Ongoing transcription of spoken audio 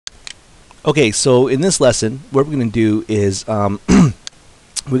Okay, so in this lesson, what we're going to do is we're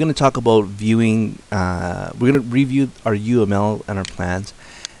going to talk about viewing, we're going to review our UML and our plans,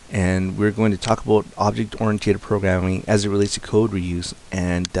 and we're going to talk about object-oriented programming as it relates to code reuse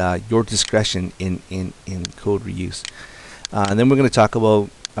and your discretion in code reuse. And then we're going to talk about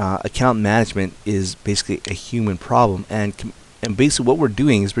account management is basically a human problem, and basically what we're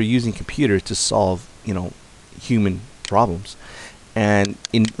doing is we're using computers to solve, human problems. And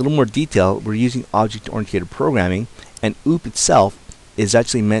in a little more detail, we're using object-oriented programming, and OOP itself is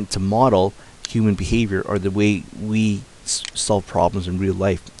actually meant to model human behavior or the way we solve problems in real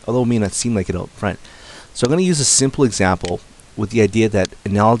life, although it may not seem like it out front. So I'm going to use a simple example with the idea that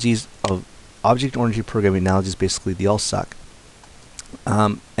analogies of object-oriented programming analogies, basically they all suck.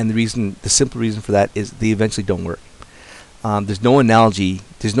 And the simple reason for that is they eventually don't work. There's no analogy,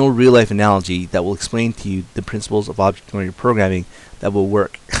 there's no real-life analogy that will explain to you the principles of object-oriented programming that will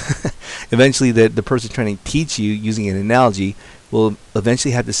work. Eventually, the person trying to teach you using an analogy will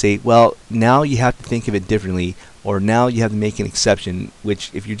eventually have to say, well, now you have to think of it differently, or now you have to make an exception, which,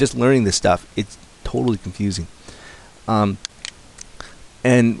 if you're just learning this stuff, it's totally confusing. And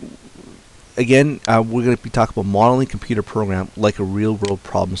again, we're going to be talking about modeling computer program like a real-world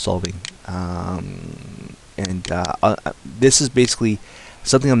problem solving. This is basically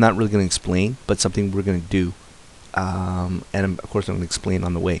something I'm not really going to explain, but something we're going to do. And of course I'm going to explain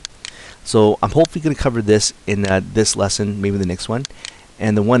on the way. So I'm hopefully going to cover this in this lesson, maybe the next one.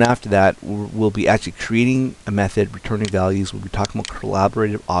 And the one after that, we'll be actually creating a method, returning values. We'll be talking about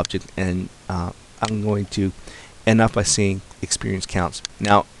collaborative object, and I'm going to end up by saying experience counts.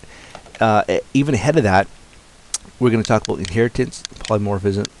 Now, even ahead of that, we're going to talk about inheritance,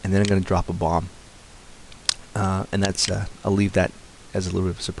 polymorphism, and then I'm going to drop a bomb. And that's I'll leave that as a little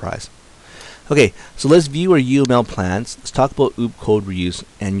bit of a surprise. Okay, so let's view our UML plans. Let's talk about OOP code reuse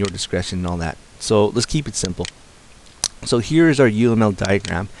and your discretion and all that. So let's keep it simple. So here is our UML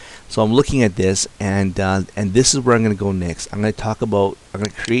diagram. So I'm looking at this, and this is where I'm going to go next. I'm going to talk about, I've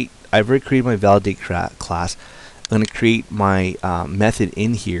already created my validate class. I'm going to create my method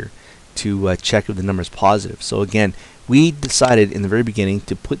in here to check if the number is positive. So again, we decided in the very beginning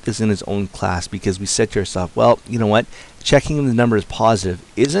to put this in its own class because we said to ourselves, well, you know what, checking if the number is positive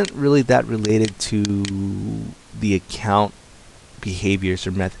isn't really that related to the account behaviors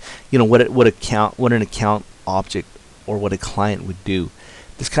or method. What an account object or what a client would do.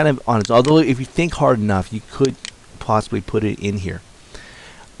 This kind of on its, although if you think hard enough, you could possibly put it in here.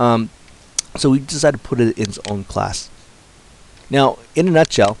 So we decided to put it in its own class. Now, in a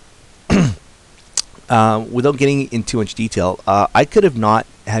nutshell, without getting into too much detail, I could have not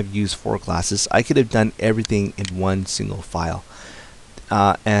have used 4 classes. I could have done everything in one single file,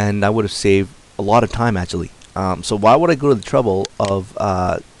 and I would have saved a lot of time actually. So why would I go to the trouble of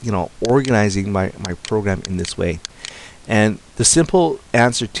organizing my program in this way? And the simple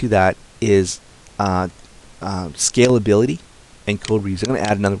answer to that is scalability and code reuse. I'm going to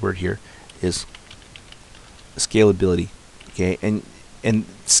add another word here, is scalability. Okay, and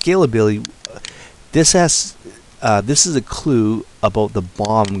scalability. This is a clue about the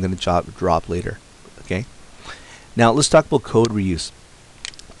bomb I'm going to drop later. Okay. Now let's talk about code reuse.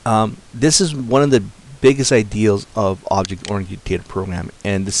 This is one of the biggest ideals of object-oriented programming,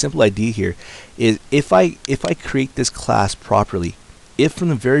 and the simple idea here is if I create this class properly, if from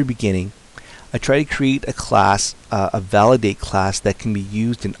the very beginning I try to create a class, a validate class that can be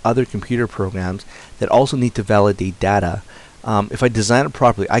used in other computer programs that also need to validate data. If I design it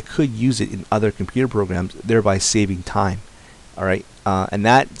properly, I could use it in other computer programs, thereby saving time. All right, and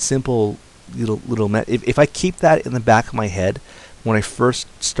that simple little if I keep that in the back of my head when I first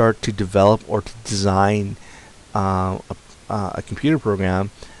start to develop or to design a computer program,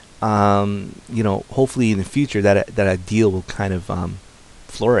 hopefully in the future that ideal will kind of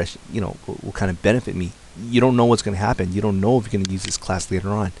flourish. Will kind of benefit me. You don't know what's going to happen. You don't know if you're going to use this class later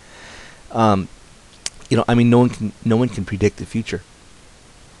on. No one can predict the future.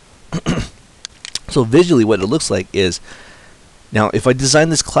 So visually what it looks like is, now if I design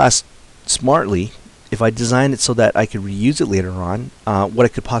this class smartly, if I design it so that I could reuse it later on, what I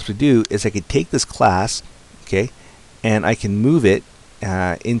could possibly do is I could take this class, okay, and I can move it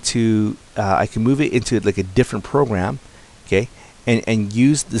into like a different program, okay, and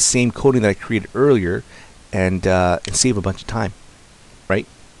use the same coding that I created earlier, and save a bunch of time, right?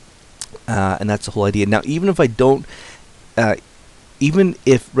 And that's the whole idea. Now, even if I don't, even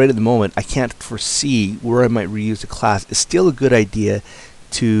if right at the moment I can't foresee where I might reuse the class, it's still a good idea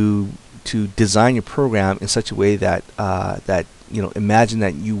to design your program in such a way that imagine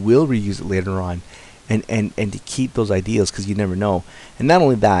that you will reuse it later on, and to keep those ideas, because you never know. And not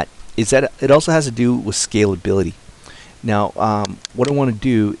only that, is that it also has to do with scalability. Now, what I want to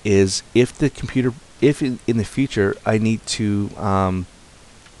do is, if in the future I need to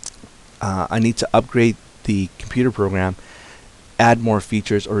upgrade the computer program, add more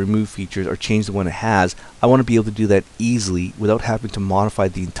features or remove features or change the one it has, I want to be able to do that easily without having to modify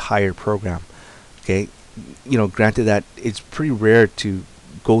the entire program. Okay, granted that it's pretty rare to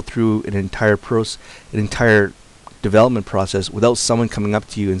go through an entire development process without someone coming up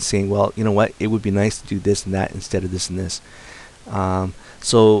to you and saying, well, you know what, it would be nice to do this and that instead of this and this.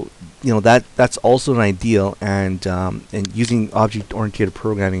 So that's also an ideal, and using object-oriented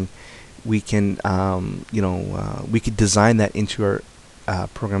programming, we can we could design that into our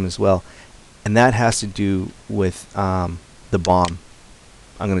program as well, and that has to do with the bomb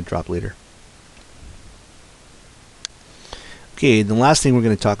I'm going to drop later. Okay, the last thing we're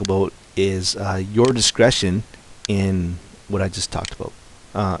going to talk about is your discretion in what I just talked about.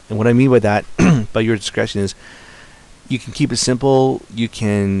 And what I mean by that, by your discretion, is you can keep it simple. You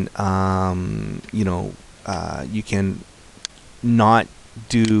can, you can not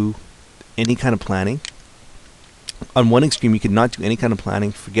do any kind of planning. On one extreme, you could not do any kind of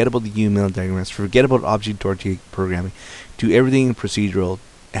planning. Forget about the UML diagrams. Forget about object-oriented programming. Do everything in procedural.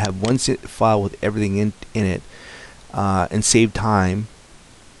 Have one file with everything in it, and save time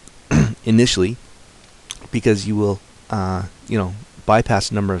initially, because you will, bypass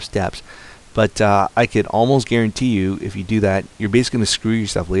a number of steps. But I could almost guarantee you, if you do that, you're basically going to screw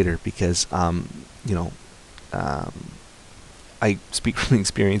yourself later, because I speak from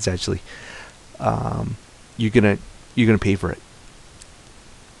experience, actually. You're gonna pay for it.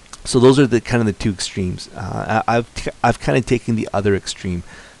 So those are the kind of the two extremes. I've kind of taken the other extreme.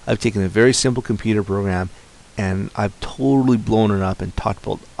 I've taken a very simple computer program, and I've totally blown it up and talked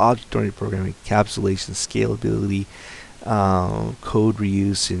about object-oriented programming, encapsulation, scalability, code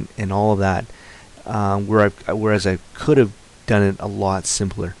reuse, and all of that. Whereas I could have done it a lot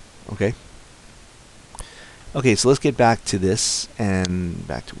simpler. Okay. Okay, so let's get back to this and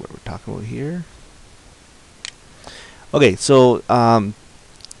back to what we're talking about here. Okay, so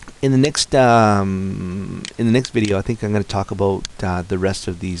in the next video, I think I'm going to talk about the rest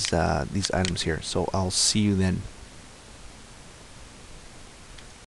of these items here. So I'll see you then.